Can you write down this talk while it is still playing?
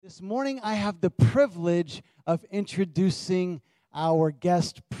This morning, I have the privilege of introducing our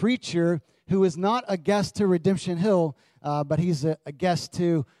guest preacher, who is not a guest to Redemption Hill, but he's a guest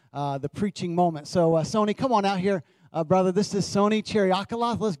to the preaching moment. So, Sony, come on out here, brother. This is Sony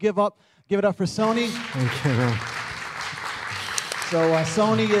Cheriakalath. Let's give it up for Sony. Thank you, man. So,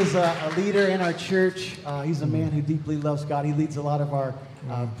 Sony is a leader in our church. He's a man who deeply loves God. He leads a lot of our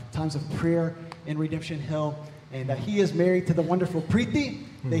times of prayer in Redemption Hill. And he is married to the wonderful Preeti.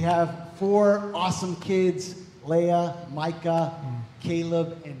 They have 4 awesome kids, Leah, Micah,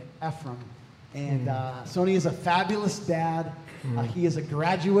 Caleb, and Ephraim. And Sony is a fabulous dad. He is a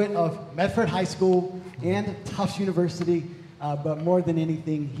graduate of Medford High School and Tufts University. But more than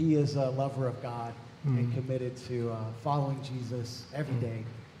anything, he is a lover of God and committed to following Jesus every day.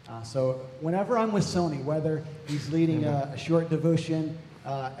 So whenever I'm with Sony, whether he's leading a short devotion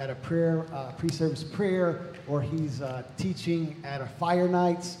at a prayer, pre-service prayer, or he's teaching at our fire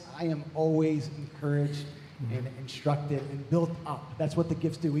nights, I am always encouraged and instructed and built up. That's what the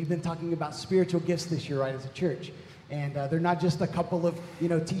gifts do. We've been talking about spiritual gifts this year, right, as a church. And they're not just a couple of,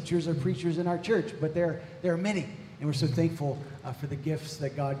 teachers or preachers in our church, but there are many. And we're so thankful for the gifts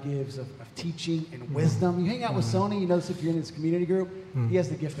that God gives of teaching and wisdom. You hang out with Sony, you notice if you're in his community group, he has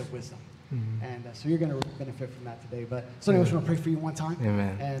the gift of wisdom. And so you're going to benefit from that today. But Sony, I just want to pray for you one time.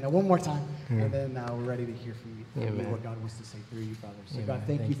 Amen. And one more time. And then we're ready to hear from you, what God wants to say through you, brother. So God,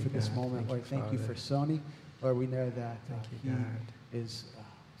 thank you for this moment. Lord, thank you for Sony. Lord, we know that he is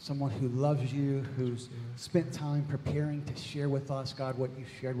someone who loves you, who's spent time preparing to share with us, God, what you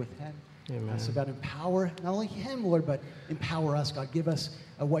shared with him. So God, empower not only him, Lord, but empower us, God. Give us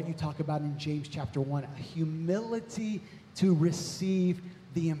what you talk about in James chapter 1, a humility to receive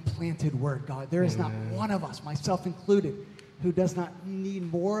the implanted word, God. There is not one of us, myself included, who does not need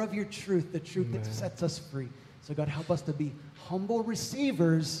more of your truth, the truth that sets us free. So God, help us to be humble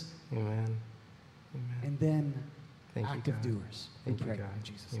receivers. And then active doers. Thank you, God. In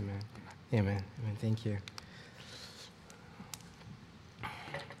Jesus' Amen. Amen. Amen. Thank you.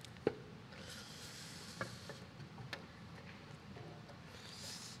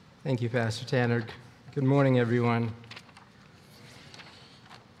 Thank you, Pastor Tanner. Good morning, everyone.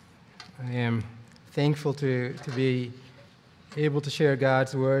 I am thankful to be able to share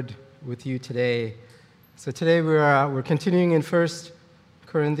God's word with you today. So today we're continuing in 1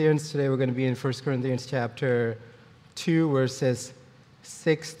 Corinthians. Today we're going to be in 1 Corinthians chapter 2, verses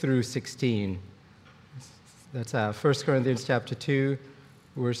 6 through 16. That's 1 Corinthians chapter 2,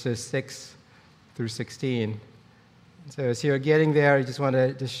 verses 6 through 16. So as you're getting there, I just want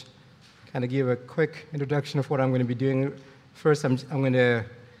to just kind of give a quick introduction of what I'm going to be doing. First, I'm going to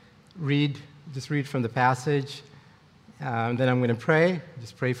read from the passage, then I'm going to pray,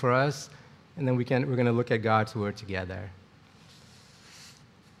 just pray for us, and then we're going to look at God's word together.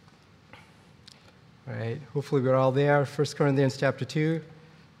 All right, hopefully we're all there. 1 Corinthians chapter 2,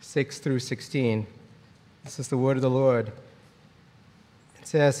 6 through 16. This is the word of the Lord. It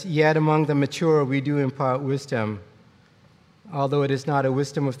says, "Yet among the mature we do impart wisdom, although it is not a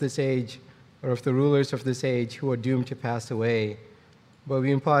wisdom of this age or of the rulers of this age who are doomed to pass away. But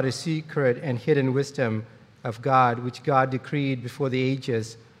we impart a secret and hidden wisdom of God, which God decreed before the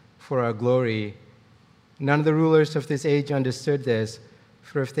ages for our glory. None of the rulers of this age understood this,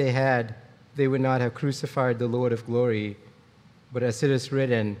 for if they had, they would not have crucified the Lord of glory. But as it is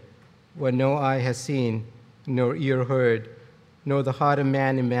written, what no eye has seen, nor ear heard, nor the heart of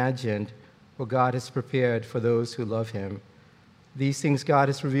man imagined, what God has prepared for those who love him. These things God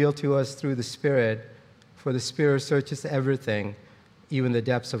has revealed to us through the Spirit, for the Spirit searches everything, even the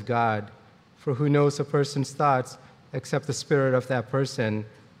depths of God. For who knows a person's thoughts except the spirit of that person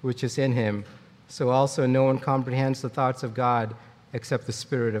which is in him? So also no one comprehends the thoughts of God except the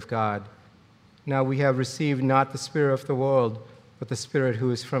Spirit of God. Now we have received not the spirit of the world, but the Spirit who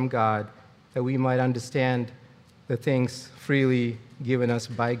is from God, that we might understand the things freely given us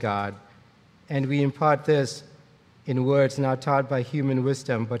by God. And we impart this in words not taught by human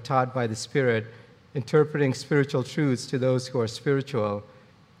wisdom, but taught by the Spirit, interpreting spiritual truths to those who are spiritual.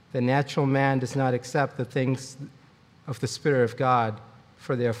 The natural man does not accept the things of the Spirit of God,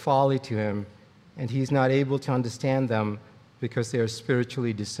 for they are folly to him, and he is not able to understand them because they are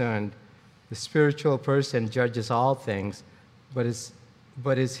spiritually discerned. The spiritual person judges all things, but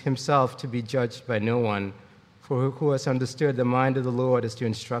is himself to be judged by no one. For who has understood the mind of the Lord is to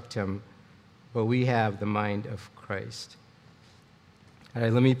instruct him, but we have the mind of Christ." All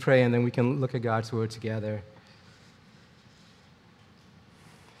right, let me pray, and then we can look at God's word together.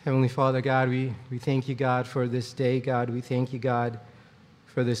 Heavenly Father, God, we thank you, God, for this day, God. We thank you, God,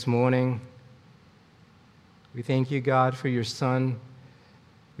 for this morning. We thank you, God, for your Son.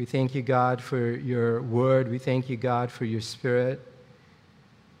 We thank you, God, for your word. We thank you, God, for your Spirit.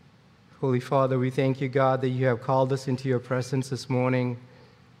 Holy Father, we thank you, God, that you have called us into your presence this morning,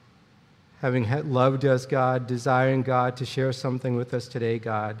 having loved us, God, desiring, God, to share something with us today,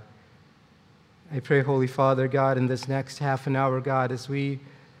 God. I pray, Holy Father, God, in this next half an hour, God, as we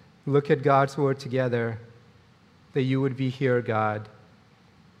look at God's word together, that you would be here, God.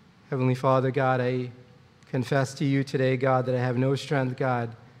 Heavenly Father, God, I confess to you today, God, that I have no strength,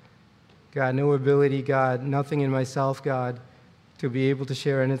 God. God, no ability, God, nothing in myself, God, to be able to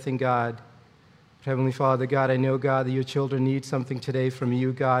share anything, God. But Heavenly Father, God, I know, God, that your children need something today from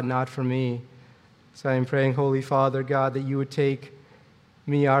you, God, not from me. So I am praying, Holy Father, God, that you would take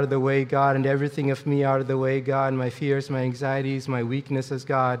me out of the way, God, and everything of me out of the way, God, my fears, my anxieties, my weaknesses,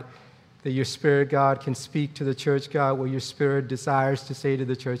 God, that your Spirit, God, can speak to the church, God, what your Spirit desires to say to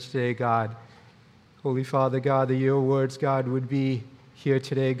the church today, God. Holy Father, God, that your words, God, would be here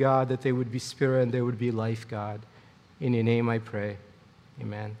today, God, that they would be spirit and they would be life, God. In your name I pray.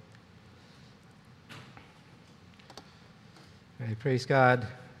 Amen. All right, praise God.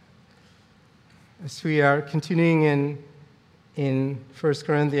 As we are continuing in 1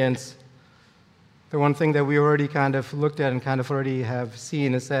 Corinthians, the one thing that we already kind of looked at and kind of already have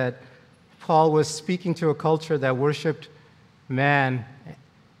seen is that Paul was speaking to a culture that worshiped man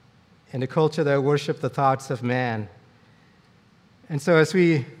and a culture that worshiped the thoughts of man. And so as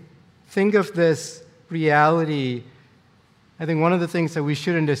we think of this reality, I think one of the things that we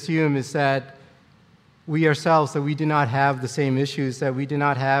shouldn't assume is that we ourselves, that we do not have the same issues, that we do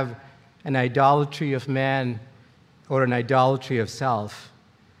not have an idolatry of man or an idolatry of self.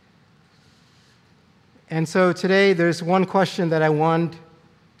 And so today there's one question that I want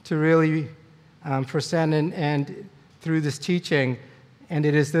to really present and through this teaching, and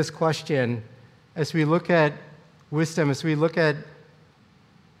it is this question. As we look at wisdom, as we look at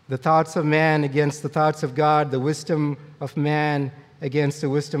the thoughts of man against the thoughts of God, the wisdom of man against the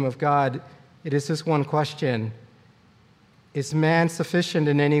wisdom of God, it is this one question. Is man sufficient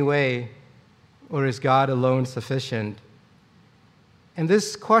in any way, or is God alone sufficient? And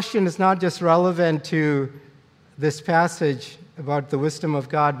this question is not just relevant to this passage about the wisdom of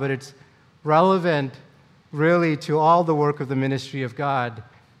God, but it's relevant really to all the work of the ministry of God,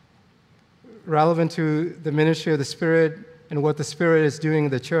 relevant to the ministry of the Spirit and what the Spirit is doing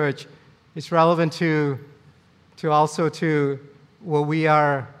in the church. It's relevant to also to what we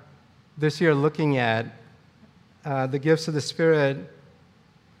are this year looking at, the gifts of the Spirit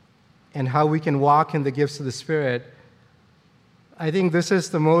and how we can walk in the gifts of the Spirit. I think this is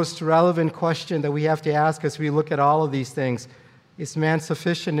the most relevant question that we have to ask as we look at all of these things. Is man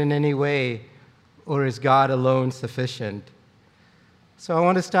sufficient in any way, or is God alone sufficient? So I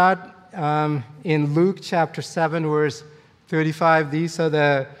want to start in Luke chapter 7, verse 35. These are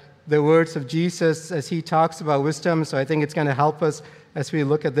the words of Jesus as he talks about wisdom. So I think it's going to help us as we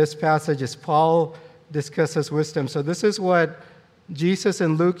look at this passage as Paul discusses wisdom. So this is what Jesus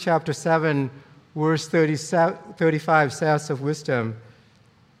in Luke chapter 7, verse 35 says of wisdom.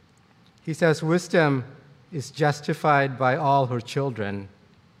 He says, "Wisdom is justified by all her children."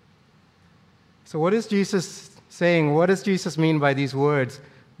 So what is Jesus saying? What does Jesus mean by these words?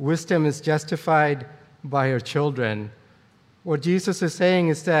 Wisdom is justified by her children. What Jesus is saying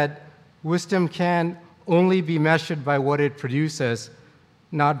is that wisdom can only be measured by what it produces,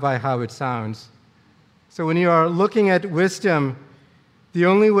 not by how it sounds. So when you are looking at wisdom, the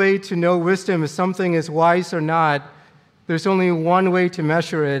only way to know wisdom if something is wise or not, there's only one way to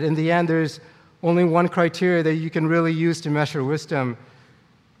measure it. In the end, there's only one criteria that you can really use to measure wisdom: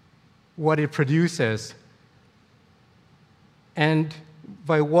 what it produces. And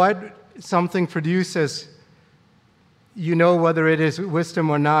by what something produces, you know whether it is wisdom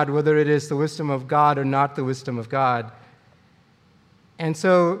or not, whether it is the wisdom of God or not the wisdom of God. And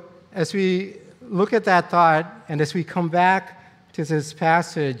so as we look at that thought, and as we come back to this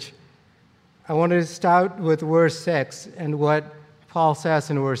passage, I want to start with verse 6 and what Paul says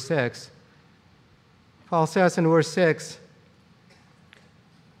in verse 6. Paul says in verse 6,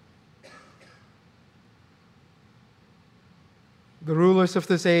 "The rulers of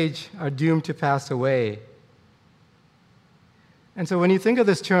this age are doomed to pass away." And so when you think of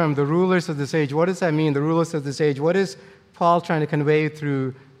this term, the rulers of this age, what does that mean, the rulers of this age? What is Paul trying to convey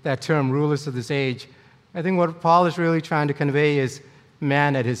through that term, rulers of this age? I think what Paul is really trying to convey is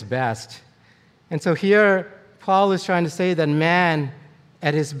man at his best. And so here, Paul is trying to say that man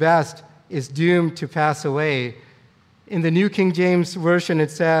at his best is doomed to pass away. In the New King James Version,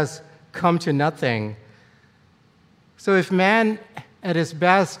 it says, "come to nothing." So if man at his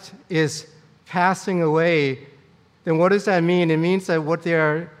best is passing away, then what does that mean? It means that what they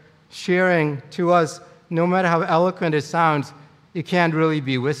are sharing to us, no matter how eloquent it sounds, it can't really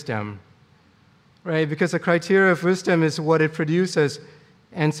be wisdom, right? Because the criteria of wisdom is what it produces.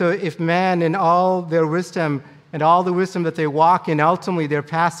 And so if man in all their wisdom and all the wisdom that they walk in, ultimately they're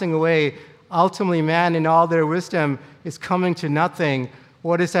passing away, ultimately man in all their wisdom is coming to nothing,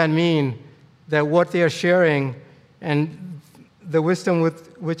 what does that mean? That what they are sharing and the wisdom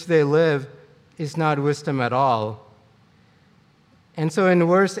with which they live is not wisdom at all. And so in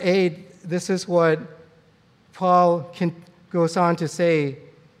verse 8, this is what Paul goes on to say.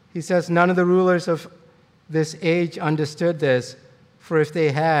 He says, none of the rulers of this age understood this, for if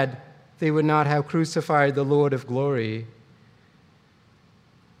they had, they would not have crucified the Lord of glory.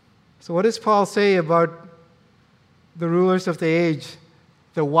 So what does Paul say about the rulers of the age,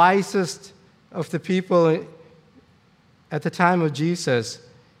 the wisest of the people at the time of Jesus?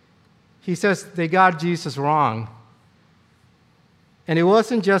 He says they got Jesus wrong. And it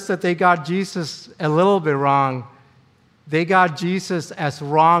wasn't just that they got Jesus a little bit wrong. They got Jesus as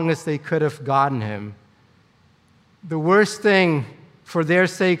wrong as they could have gotten him. The worst thing for their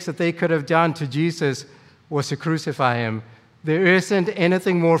sakes that they could have done to Jesus was to crucify him. There isn't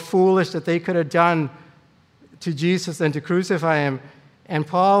anything more foolish that they could have done to Jesus than to crucify him. And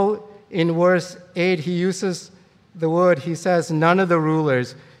Paul, in verse 8, he uses the word, he says, none of the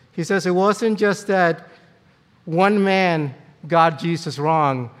rulers. He says it wasn't just that one man got Jesus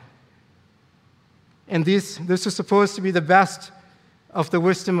wrong. And this was supposed to be the best of the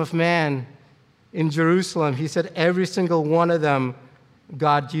wisdom of man in Jerusalem. He said every single one of them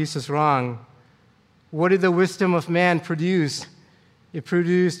got Jesus wrong. What did the wisdom of man produce? It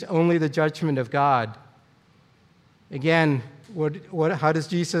produced only the judgment of God. Again, how does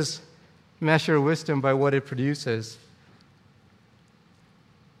Jesus measure wisdom? By what it produces.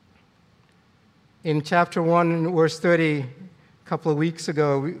 In chapter 1, verse 30, a couple of weeks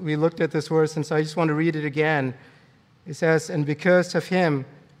ago, we looked at this verse, and so I just want to read it again. It says, and because of him,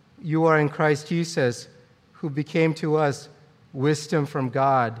 you are in Christ Jesus, who became to us wisdom from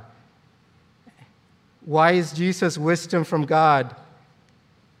God. Why is Jesus wisdom from God?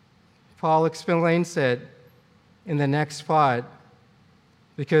 Paul explains it in the next part.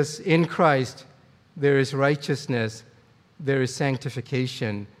 Because in Christ, there is righteousness, there is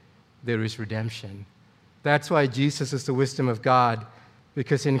sanctification, there is redemption. That's why Jesus is the wisdom of God,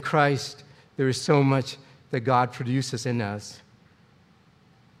 because in Christ, there is so much that God produces in us.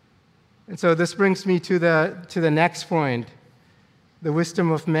 And so this brings me to the next point. The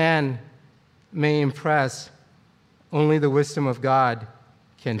wisdom of man may impress, only the wisdom of God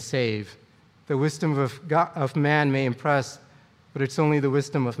can save. The wisdom of man may impress, but it's only the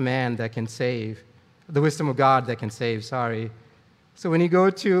wisdom of man that can save. The wisdom of God that can save, sorry. So when you go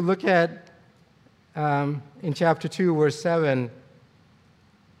to look at, in chapter 2, verse 7,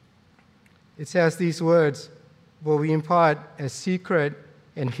 it says these words, "But we impart a secret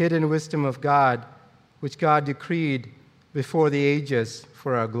and hidden wisdom of God, which God decreed before the ages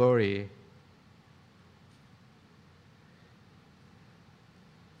for our glory."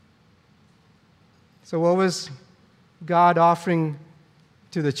 So what was God offering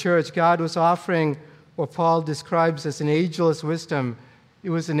to the church? God was offering what Paul describes as an ageless wisdom. It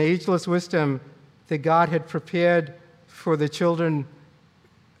was an ageless wisdom that God had prepared for the children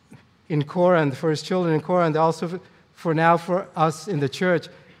in Corinth, for his children in Corinth, also for now for us in the church.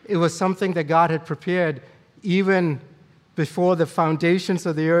 It was something that God had prepared even before the foundations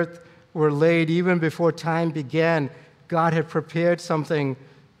of the earth were laid, even before time began. God had prepared something,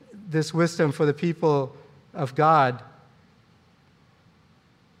 this wisdom, for the people of God.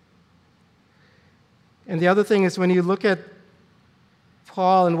 And the other thing is, when you look at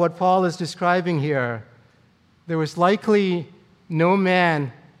Paul and what Paul is describing here, there was likely no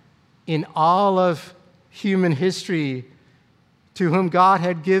man in all of human history to whom God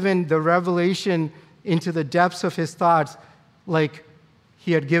had given the revelation into the depths of his thoughts like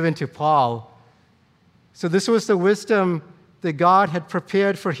he had given to Paul. So this was the wisdom that God had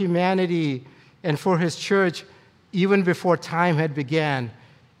prepared for humanity and for his church even before time had began.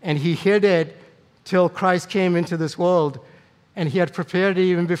 And he hid it till Christ came into this world, and he had prepared it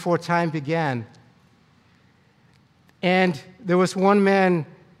even before time began. And there was one man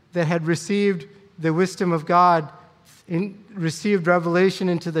that had received the wisdom of God, received revelation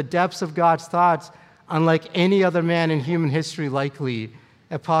into the depths of God's thoughts, unlike any other man in human history, likely,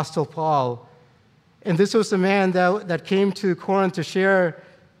 Apostle Paul. And this was the man that came to Corinth to share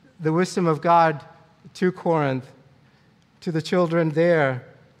the wisdom of God to Corinth, to the children there.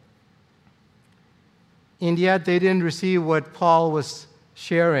 And yet they didn't receive what Paul was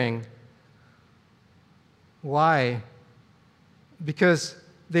sharing. Why? Because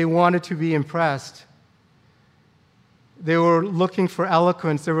they wanted to be impressed. They were looking for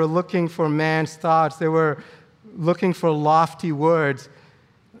eloquence. They were looking for man's thoughts. They were looking for lofty words.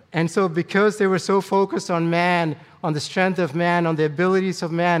 And so because they were so focused on man, on the strength of man, on the abilities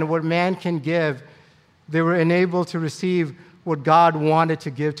of man, what man can give, they were unable to receive what God wanted to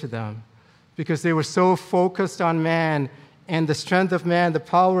give to them. Because they were so focused on man and the strength of man, the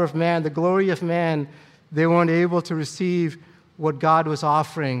power of man, the glory of man, they weren't able to receive what God was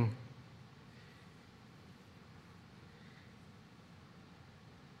offering.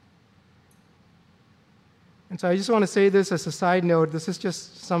 And so I just want to say this as a side note. This is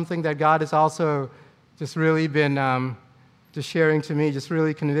just something that God has also just really been just sharing to me, just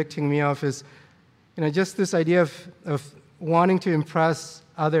really convicting me of, is just this idea of wanting to impress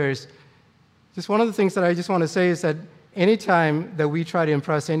others. Just one of the things that I just want to say is that anytime that we try to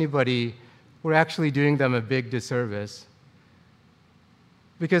impress anybody, we're actually doing them a big disservice.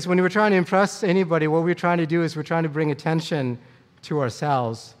 Because when we're trying to impress anybody, what we're trying to do is we're trying to bring attention to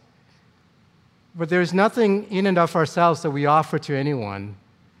ourselves. But there's nothing in and of ourselves that we offer to anyone.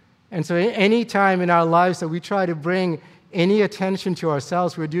 And so any time in our lives that we try to bring any attention to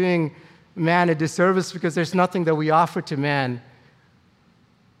ourselves, we're doing man a disservice, because there's nothing that we offer to man.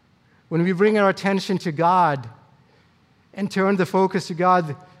 When we bring our attention to God and turn the focus to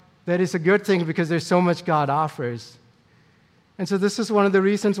God, that is a good thing, because there's so much God offers. And so this is one of the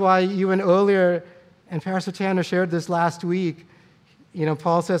reasons why even earlier, and Pastor Tanner shared this last week,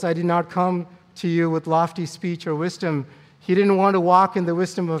 Paul says, I did not come to you with lofty speech or wisdom. He didn't want to walk in the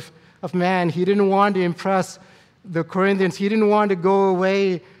wisdom of man. He didn't want to impress the Corinthians. He didn't want to go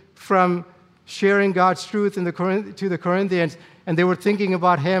away from sharing God's truth to the Corinthians, and they were thinking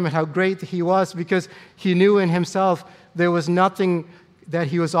about him and how great he was, because he knew in himself there was nothing that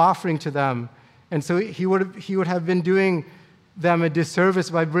he was offering to them. And so he would have been doing them a disservice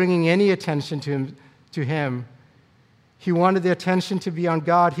by bringing any attention to him. He wanted the attention to be on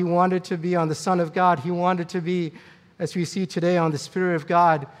God. He wanted to be on the Son of God. He wanted to be, as we see today, on the Spirit of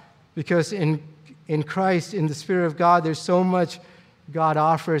God, because in Christ, in the Spirit of God, there's so much God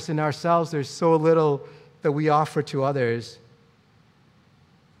offers. In ourselves, there's so little that we offer to others.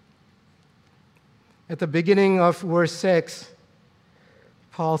 At the beginning of verse 6,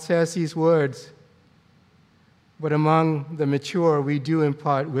 Paul says these words, but among the mature we do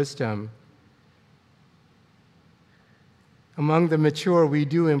impart wisdom. Among the mature we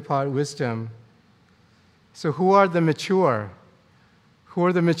do impart wisdom. So who are the mature? Who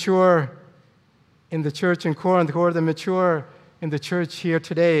are the mature in the church in Corinth? Who are the mature in the church here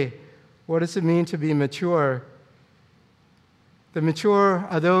today? What does it mean to be mature? The mature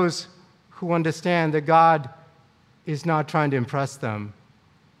are those who understand that God is not trying to impress them.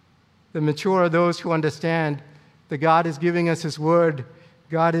 The mature are those who understand that God is giving us His word.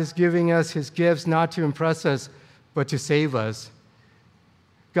 God is giving us His gifts not to impress us, but to save us.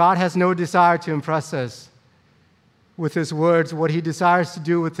 God has no desire to impress us with His words. What He desires to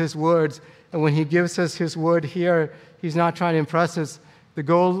do with His words, and when He gives us His word here, He's not trying to impress us. The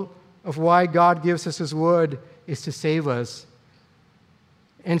goal of why God gives us His word is to save us.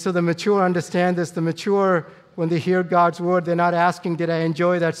 And so the mature understand this. The mature, when they hear God's word, they're not asking, did I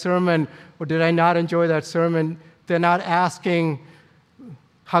enjoy that sermon or did I not enjoy that sermon? They're not asking,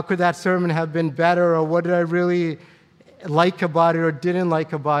 how could that sermon have been better, or what did I really like about it or didn't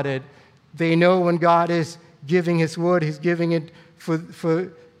like about it? They know when God is giving His word, He's giving it for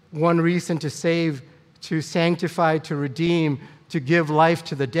one reason: to save, to sanctify, to redeem, to give life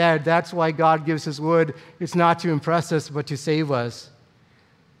to the dead. That's why God gives His word. It's not to impress us, but to save us.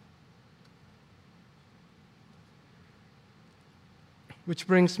 Which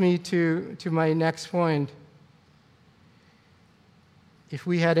brings me to my next point. If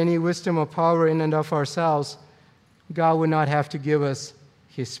we had any wisdom or power in and of ourselves, God would not have to give us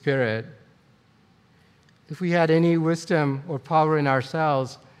His Spirit. If we had any wisdom or power in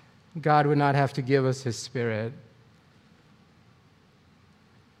ourselves, God would not have to give us His Spirit.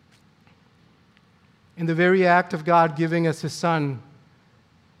 In the very act of God giving us His Son,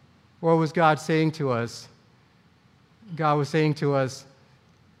 what was God saying to us? God was saying to us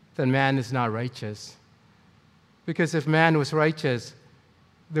that man is not righteous. Because if man was righteous,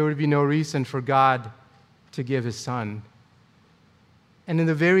 there would be no reason for God to give His Son. And in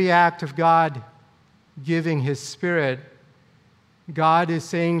the very act of God giving His Spirit, God is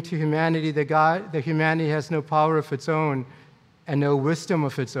saying to humanity that humanity has no power of its own and no wisdom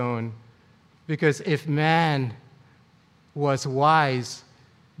of its own. Because if man was wise,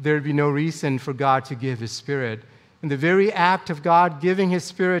 there would be no reason for God to give His Spirit. In the very act of God giving his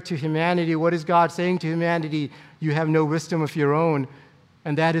Spirit to humanity, what is God saying to humanity? You have no wisdom of your own,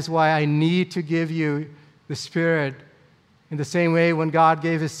 and that is why I need to give you the Spirit. In the same way, when God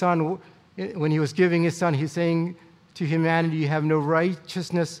gave his Son, when he was giving his Son, he's saying to humanity, you have no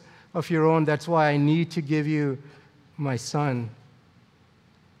righteousness of your own. That's why I need to give you my Son.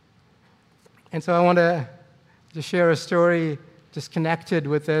 And so I want to just share a story just connected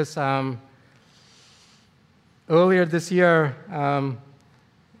with this. Earlier this year,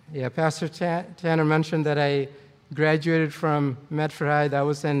 Pastor Tanner mentioned that I graduated from Medford High. That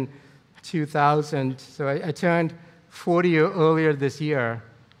was in 2000. So I turned 40 earlier this year.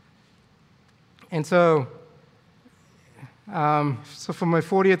 And so for my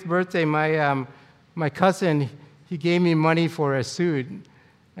 40th birthday, my cousin, he gave me money for a suit.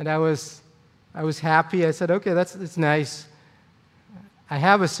 And I was happy. I said, okay, that's nice. I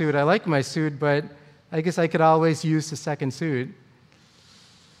have a suit. I like my suit, but I guess I could always use a second suit.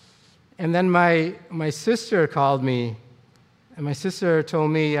 And then my sister called me, and my sister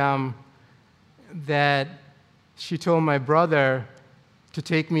told me that she told my brother to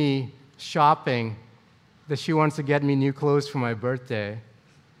take me shopping, that she wants to get me new clothes for my birthday.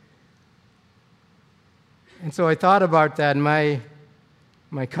 And so I thought about that. My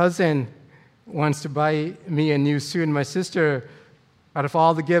cousin wants to buy me a new suit, and my sister, out of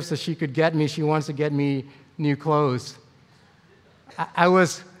all the gifts that she could get me, she wants to get me new clothes. I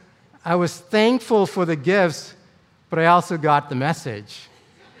was thankful for the gifts, but I also got the message.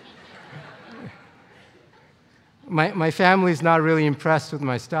 My family's not really impressed with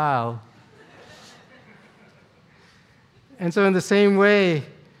my style. And so in the same way,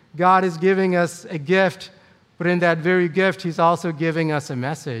 God is giving us a gift, but in that very gift, he's also giving us a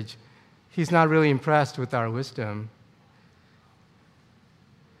message. He's not really impressed with our wisdom.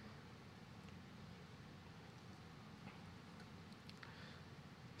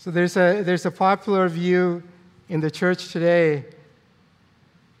 So there's a popular view in the church today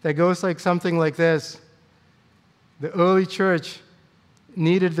that goes like something like this. The early church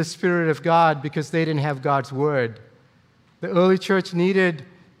needed the Spirit of God because they didn't have God's Word. The early church needed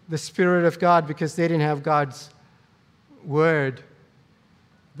the Spirit of God because they didn't have God's Word.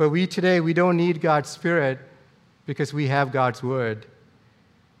 But we today, we don't need God's Spirit because we have God's Word.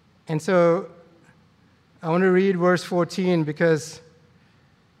 And so I want to read verse 14 because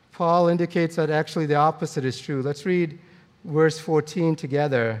Paul indicates that actually the opposite is true. Let's read verse 14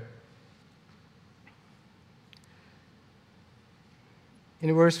 together.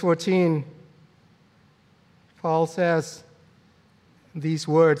 In verse 14, Paul says these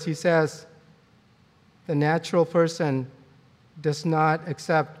words. He says, the natural person does not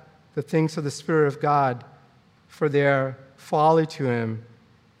accept the things of the Spirit of God, for they are folly to him,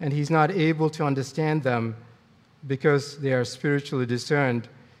 and he's not able to understand them because they are spiritually discerned.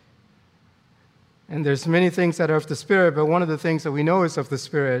 And there's many things that are of the Spirit, but one of the things that we know is of the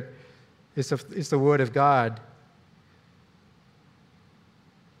Spirit is the Word of God.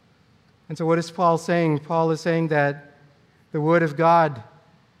 And so what is Paul saying? Paul is saying that the Word of God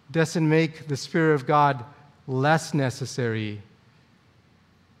doesn't make the Spirit of God less necessary.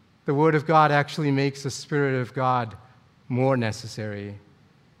 The Word of God actually makes the Spirit of God more necessary.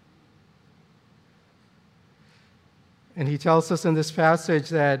 And he tells us in this passage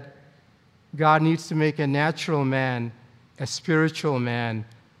that God needs to make a natural man a spiritual man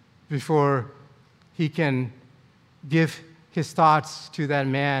before he can give his thoughts to that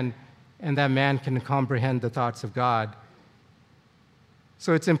man, and that man can comprehend the thoughts of God.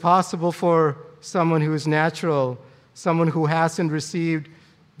 So it's impossible for someone who is natural, someone who hasn't received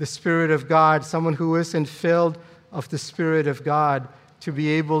the Spirit of God, someone who isn't filled of the Spirit of God, to be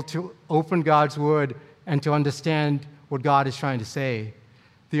able to open God's Word and to understand what God is trying to say.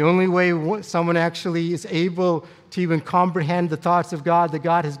 The only way someone actually is able to even comprehend the thoughts of God that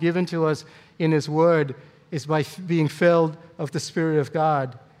God has given to us in His Word is by being filled of the Spirit of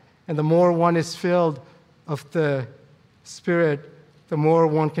God. And the more one is filled of the Spirit, the more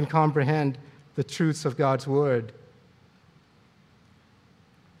one can comprehend the truths of God's Word.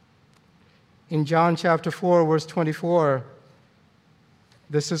 In John chapter 4, verse 24,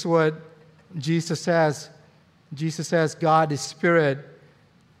 this is what Jesus says. Jesus says, God is Spirit,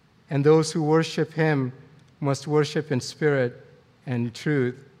 and those who worship Him must worship in spirit and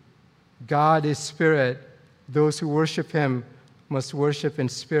truth. God is Spirit. Those who worship Him must worship in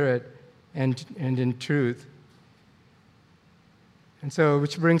spirit and in truth. And so,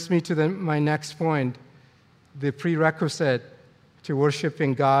 which brings me to my next point. The prerequisite to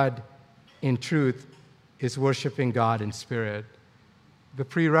worshiping God in truth is worshiping God in spirit. The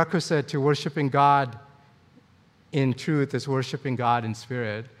prerequisite to worshiping God in truth is worshiping God in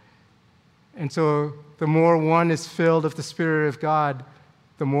spirit. And so the more one is filled with the Spirit of God,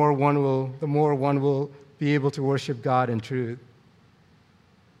 the more one will be able to worship God in truth.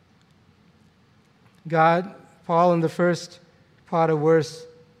 Paul in the first part of verse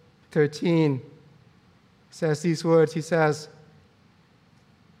 13 says these words. He says,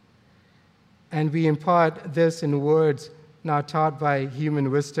 "And we impart this in words not taught by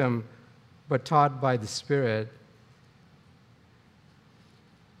human wisdom, but taught by the Spirit."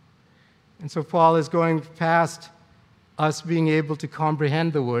 And so Paul is going past us being able to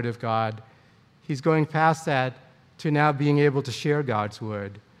comprehend the Word of God. He's going past that to now being able to share God's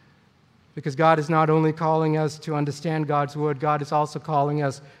Word. Because God is not only calling us to understand God's Word, God is also calling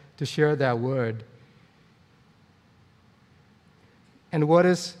us to share that Word. And what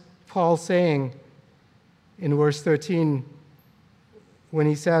is Paul saying in verse 13 when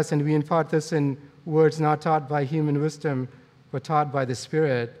he says, "And we impart this in words not taught by human wisdom, but taught by the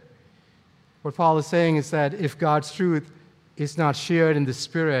Spirit"? What Paul is saying is that if God's truth is not shared in the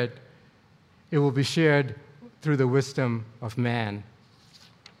Spirit, it will be shared through the wisdom of man.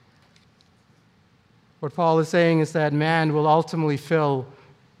 What Paul is saying is that man will ultimately fill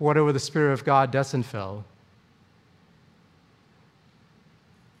whatever the Spirit of God doesn't fill.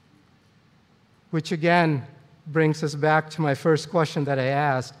 Which again brings us back to my first question that I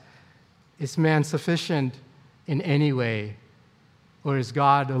asked: is man sufficient in any way? Or is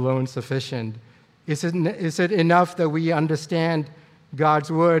God alone sufficient? Is it enough that we understand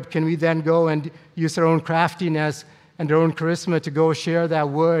God's Word? Can we then go and use our own craftiness and our own charisma to go share that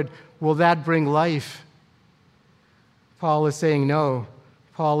Word? Will that bring life? Paul is saying no.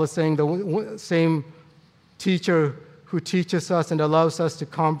 Paul is saying the same teacher who teaches us and allows us to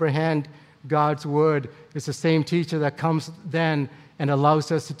comprehend God's Word is the same teacher that comes then and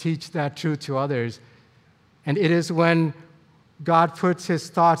allows us to teach that truth to others. And it is when God puts His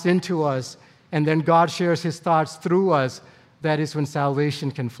thoughts into us, and then God shares His thoughts through us, that is when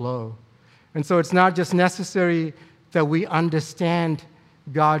salvation can flow. And so it's not just necessary that we understand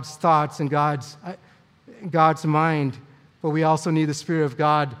God's thoughts and God's mind, but we also need the Spirit of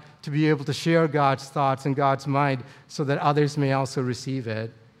God to be able to share God's thoughts and God's mind so that others may also receive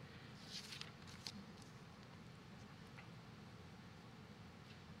it.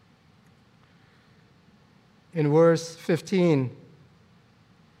 In verse 15,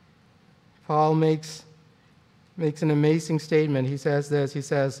 Paul makes an amazing statement. He says this, he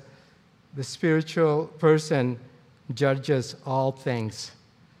says, "The spiritual person judges all things."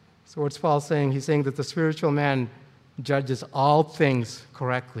 So what's Paul saying? He's saying that the spiritual man judges all things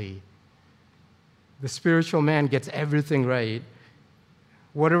correctly. The spiritual man gets everything right.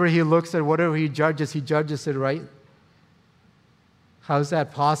 Whatever he looks at, whatever he judges it right. How is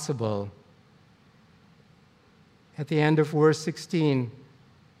that possible? At the end of verse 16,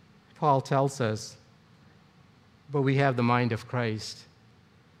 Paul tells us, "But we have the mind of Christ."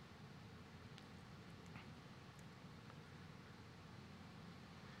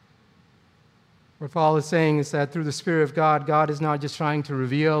 What Paul is saying is that through the Spirit of God, God is not just trying to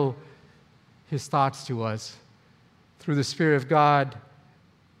reveal His thoughts to us. Through the Spirit of God,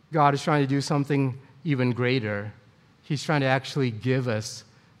 God is trying to do something even greater. He's trying to actually give us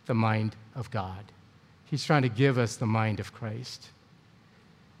the mind of God. He's trying to give us the mind of Christ.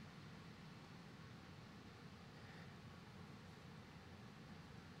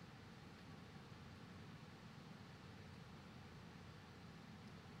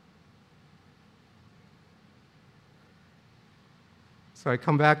 So I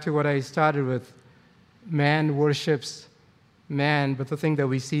come back to what I started with. Man worships man, but the thing that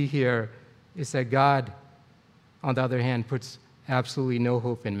we see here is that God, on the other hand, puts absolutely no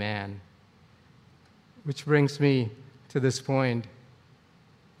hope in man. Which brings me to this point,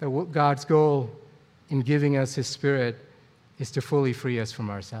 that God's goal in giving us His Spirit is to fully free us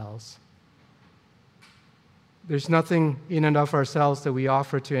from ourselves. There's nothing in and of ourselves that we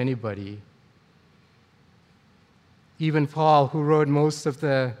offer to anybody. Even Paul, who wrote most of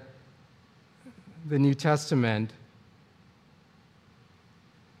the New Testament,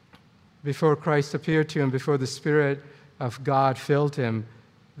 before Christ appeared to him, before the Spirit of God filled him,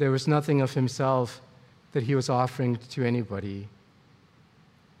 there was nothing of himself that he was offering to anybody.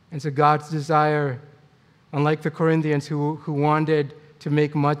 And so God's desire, unlike the Corinthians who wanted to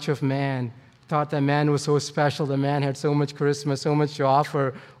make much of man, thought that man was so special, that man had so much charisma, so much to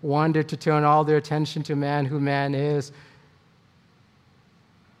offer, wanted to turn all their attention to man, who man is.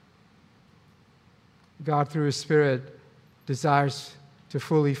 God, through His Spirit, desires to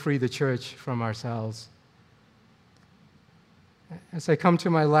fully free the church from ourselves. As I come to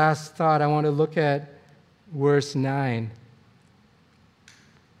my last thought, I want to look at verse 9.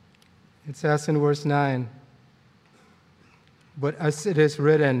 It says in verse 9, "But as it is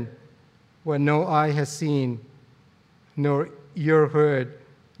written, what no eye has seen, nor ear heard,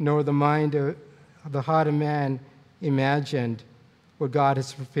 nor the mind of the heart of man imagined, what God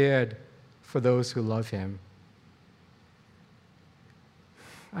has prepared for those who love him."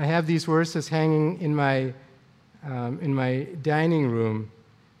 I have these verses hanging in my dining room.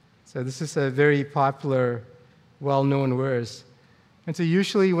 So this is a very popular, well-known verse. And so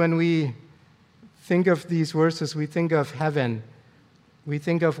usually when we think of these verses, we think of heaven. We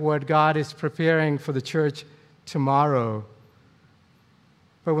think of what God is preparing for the church tomorrow.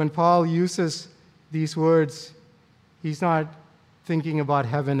 But when Paul uses these words, he's not thinking about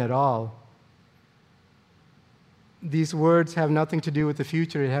heaven at all. These words have nothing to do with the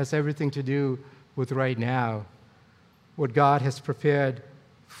future. It has everything to do with right now, what God has prepared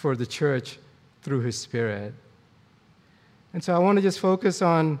for the church through his Spirit. And so I want to just focus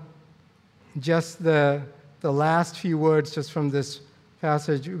on just the last few words just from this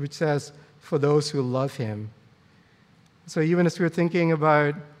passage, which says, "for those who love him." So even as we're thinking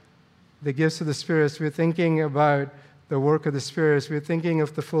about the gifts of the Spirit, we're thinking about the work of the Spirit, we're thinking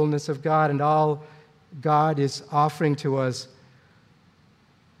of the fullness of God and all God is offering to us,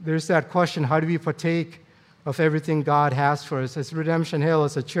 there's that question, how do we partake of everything God has for us? As Redemption Hill,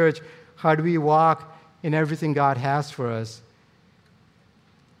 as a church, how do we walk in everything God has for us?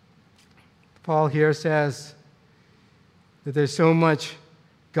 Paul here says that there's so much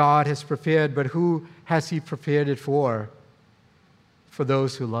God has prepared, but who has he prepared it for? For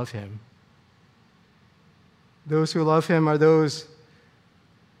those who love him. Those who love him are those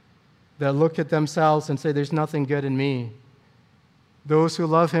that look at themselves and say, there's nothing good in me. Those who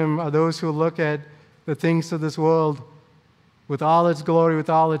love him are those who look at the things of this world with all its glory, with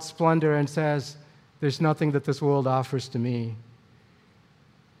all its splendor, and says, there's nothing that this world offers to me.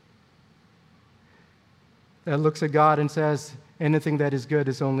 That looks at God and says, anything that is good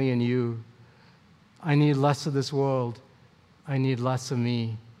is only in you. I need less of this world. I need less of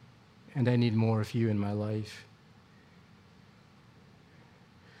me. And I need more of you in my life.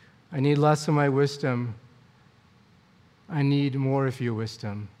 I need less of my wisdom. I need more of your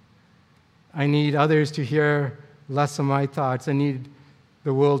wisdom. I need others to hear less of my thoughts. I need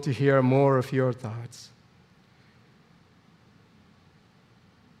the world to hear more of your thoughts.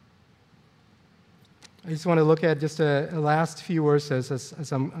 I just want to look at just a last few verses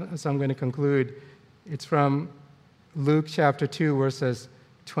as I'm going to conclude. It's from Luke chapter 2, verses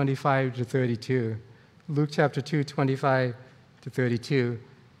 25 to 32. Luke chapter 2, 25 to 32.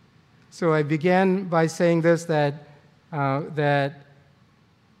 So I began by saying this, that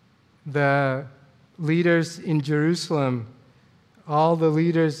the leaders in Jerusalem, all the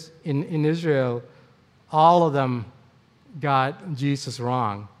leaders in Israel, all of them got Jesus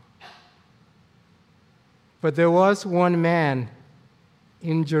wrong. But there was one man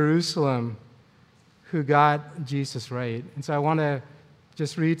in Jerusalem who got Jesus right. And so I want to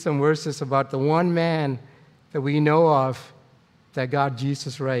just read some verses about the one man that we know of that got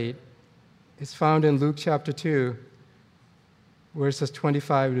Jesus right. It's found in Luke chapter 2, verses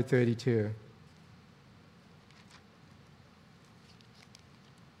 25 to 32.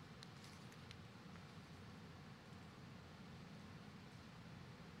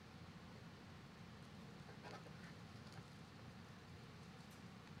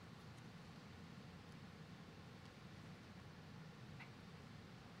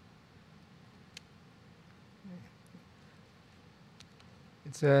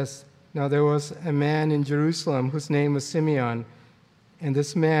 It says, "Now there was a man in Jerusalem whose name was Simeon, and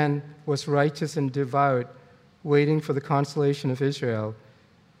this man was righteous and devout, waiting for the consolation of Israel,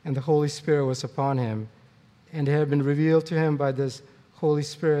 and the Holy Spirit was upon him. And it had been revealed to him by this Holy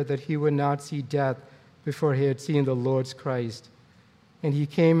Spirit that he would not see death before he had seen the Lord's Christ. And he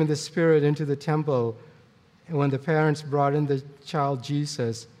came in the Spirit into the temple, and when the parents brought in the child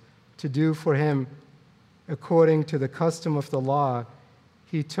Jesus to do for him according to the custom of the law,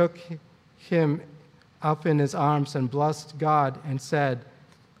 he took him up in his arms and blessed God and said,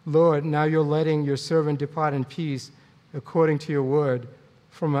 'Lord, now you're letting your servant depart in peace according to your word.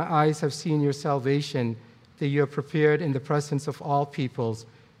 For my eyes have seen your salvation, that you have prepared in the presence of all peoples,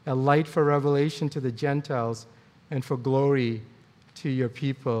 a light for revelation to the Gentiles and for glory to your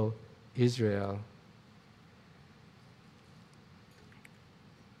people, Israel.'"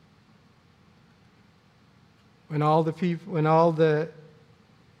 When all the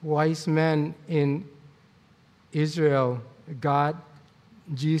wise men in Israel got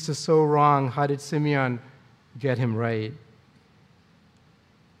Jesus so wrong, how did Simeon get him right?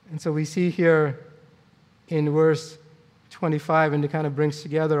 And so we see here in verse 25, and it kind of brings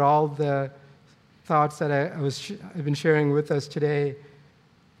together all the thoughts that I've been sharing with us today.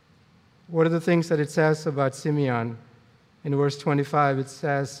 What are the things that it says about Simeon? In verse 25, it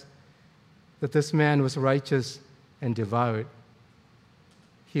says that this man was righteous and devout.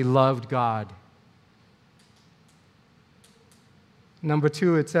 He loved God. Number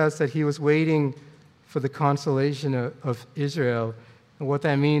 2, it says that he was waiting for the consolation of Israel. And what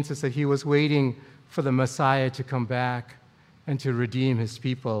that means is that he was waiting for the Messiah to come back and to redeem his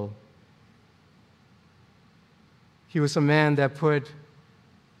people. He was a man that put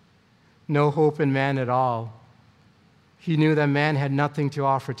no hope in man at all. He knew that man had nothing to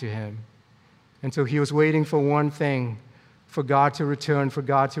offer to him. And so he was waiting for one thing, for God to return, for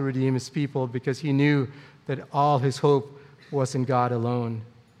God to redeem his people, because he knew that all his hope was in God alone.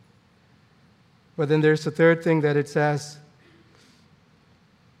 But then there's the third thing that it says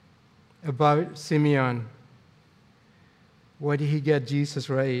about Simeon. Why did he get Jesus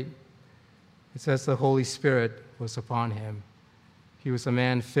right? It says the Holy Spirit was upon him. He was a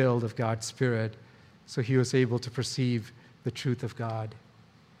man filled of God's Spirit, so he was able to perceive the truth of God.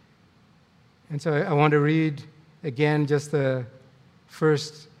 And so I want to read again just the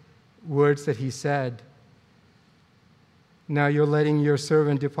first words that he said. Now you're letting your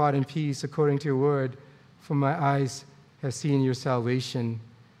servant depart in peace according to your word, for my eyes have seen your salvation.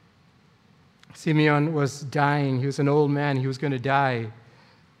 Simeon was dying. He was an old man. He was going to die.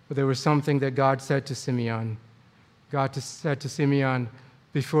 But there was something that God said to Simeon. God said to Simeon,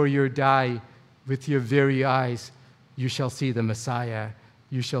 before you die, with your very eyes, you shall see the Messiah.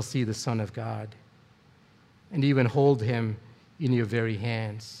 You shall see the Son of God. And even hold him in your very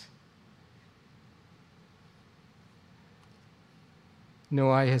hands.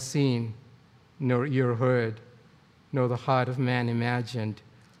 No eye has seen, nor ear heard, nor the heart of man imagined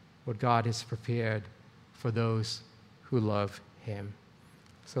what God has prepared for those who love him.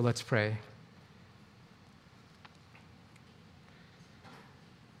 So let's pray.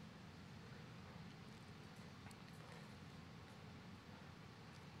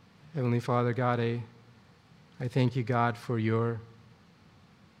 Heavenly Father, God, I thank you, God, for your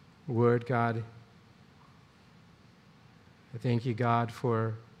word, God. I thank you, God,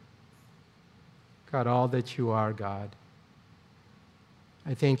 for, God, all that you are, God.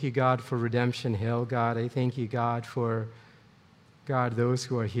 I thank you, God, for Redemption Hill, God. I thank you, God, for, God, those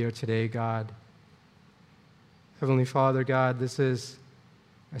who are here today, God. Heavenly Father, God, this is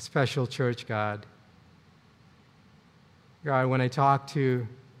a special church, God. God, when I talk to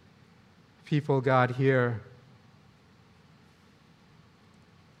people, God, here,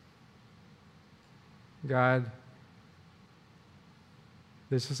 God,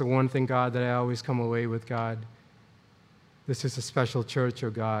 this is the one thing, God, that I always come away with, God. This is a special church, oh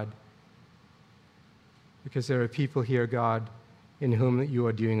God, because there are people here, God, in whom you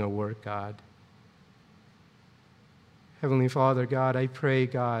are doing a work, God. Heavenly Father, God, I pray,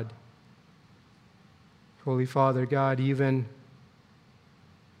 God, Holy Father, God, even,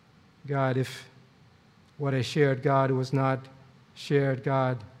 God, if what I shared, God, was not shared,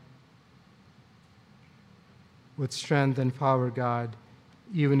 God, with strength and power, God,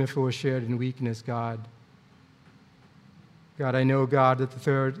 even if it was shared in weakness, God. God, I know, God, that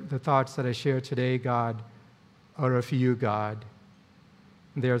the thoughts that I share today, God, are of you, God.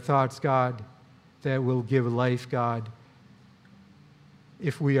 They are thoughts, God, that will give life, God,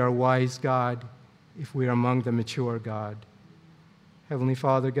 if we are wise, God, if we are among the mature, God. Heavenly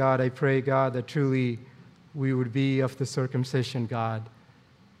Father, God, I pray, God, that truly we would be of the circumcision, God,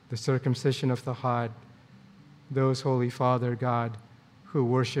 the circumcision of the heart, those, Holy Father, God, who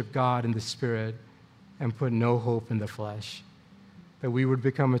worship God in the Spirit and put no hope in the flesh. That we would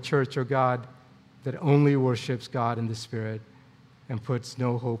become a church, oh God, that only worships God in the Spirit and puts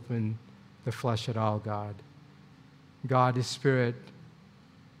no hope in the flesh at all, God. God is Spirit.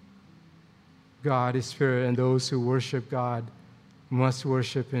 God is Spirit, and those who worship God must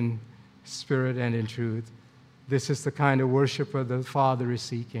worship in spirit and in truth. This is the kind of worshiper the Father is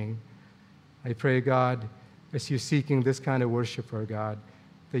seeking. I pray, God, as you're seeking this kind of worshiper, God,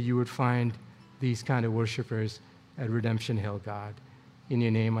 that you would find these kind of worshipers at Redemption Hill, God. In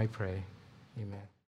your name I pray. Amen.